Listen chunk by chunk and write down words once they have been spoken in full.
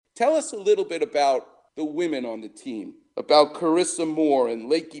Tell us a little bit about the women on the team, about Carissa Moore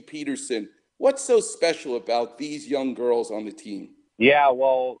and Lakey Peterson. What's so special about these young girls on the team? Yeah,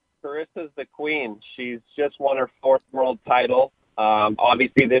 well, Carissa's the queen. She's just won her fourth world title.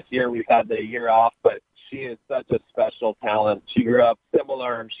 Obviously, this year we've had the year off, but she is such a special talent. She grew up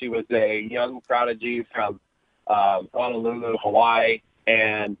similar. She was a young prodigy from Honolulu, Hawaii,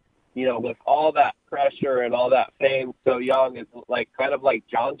 and with all that pressure and all that fame so young, it's like kind of like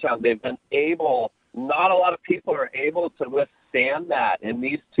Johnstown. They've been able. Not a lot of people are able to withstand that, and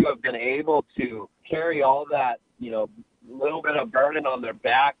these two have been able to carry all that, little bit of burden on their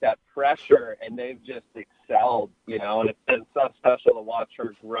back, that pressure, and they've just excelled, and it's been so special to watch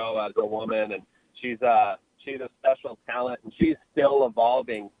her grow as a woman, and she's a special talent, and she's still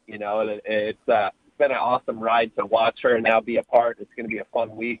evolving, and it's been an awesome ride to watch her and now be a part. It's going to be a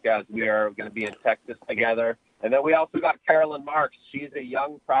fun week as we are going to be in Texas together. And then we also got Carolyn Marks. She's a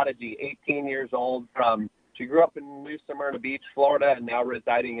young prodigy, 18 years old. She grew up in New Smyrna Beach, Florida, and now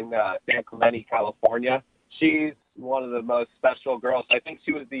residing in San Clemente, California. She's one of the most special girls. I think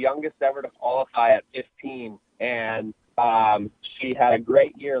she was the youngest ever to qualify at 15, and she had a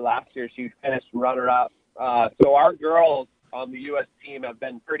great year last year. She finished runner-up. So our girls on the U.S. team have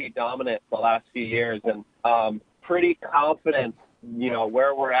been pretty dominant the last few years, and pretty confident,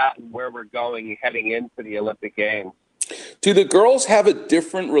 where we're at and where we're going heading into the Olympic Games. Do the girls have a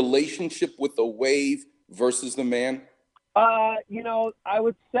different relationship with the wave versus the man? I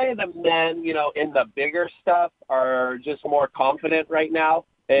would say the men, in the bigger stuff are just more confident right now.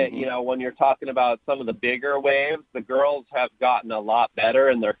 Mm-hmm. When you're talking about some of the bigger waves, the girls have gotten a lot better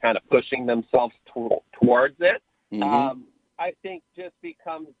and they're kind of pushing themselves towards it. Mm-hmm. I think just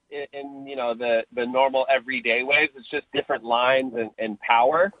becomes in the normal everyday waves, it's just different lines and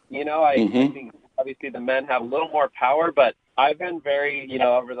power. I think obviously the men have a little more power, but I've been very,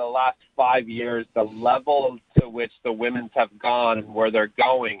 over the last 5 years, the level to which the women's have gone and where they're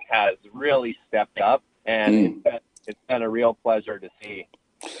going has really stepped up, and it's been a real pleasure to see.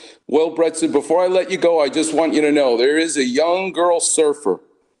 Well, Bretson, before I let you go, I just want you to know there is a young girl surfer.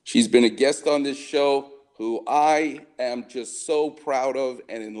 She's been a guest on this show who I am just so proud of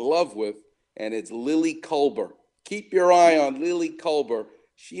and in love with, and it's Lily Culber. Keep your eye on Lily Culber.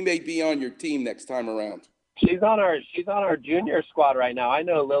 She may be on your team next time around. She's on our junior squad right now. I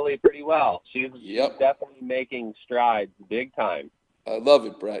know Lily pretty well. She's definitely making strides big time. I love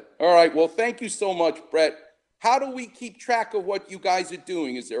it, Brett. All right, well, thank you so much, Brett. How do we keep track of what you guys are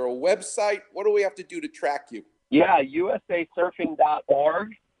doing? Is there a website? What do we have to do to track you? Yeah,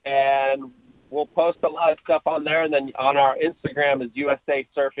 usasurfing.org, and we'll post a lot of stuff on there, and then on our Instagram is USA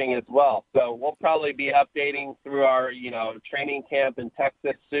Surfing as well. So we'll probably be updating through our, training camp in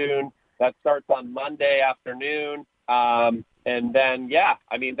Texas soon. That starts on Monday afternoon. And then,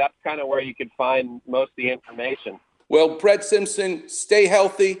 that's kind of where you can find most of the information. Well, Brett Simpson, stay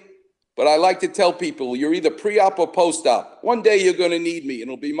healthy. But I like to tell people, you're either pre-op or post-op. One day you're going to need me, and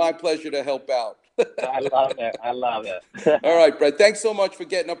it'll be my pleasure to help out. I love it. All right, Brett. Thanks so much for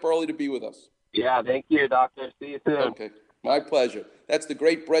getting up early to be with us. Yeah, thank you, Doctor. See you soon. Okay, my pleasure. That's the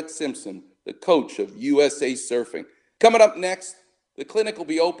great Brett Simpson, the coach of USA Surfing. Coming up next, the clinic will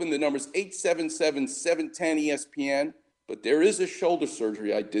be open. The number's 877-710-ESPN. But there is a shoulder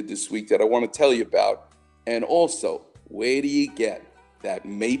surgery I did this week that I want to tell you about. And also, where do you get that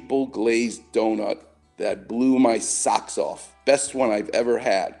maple glazed donut that blew my socks off? Best one I've ever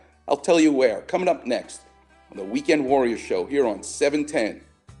had. I'll tell you where. Coming up next on the Weekend Warrior Show here on 710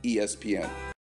 ESPN.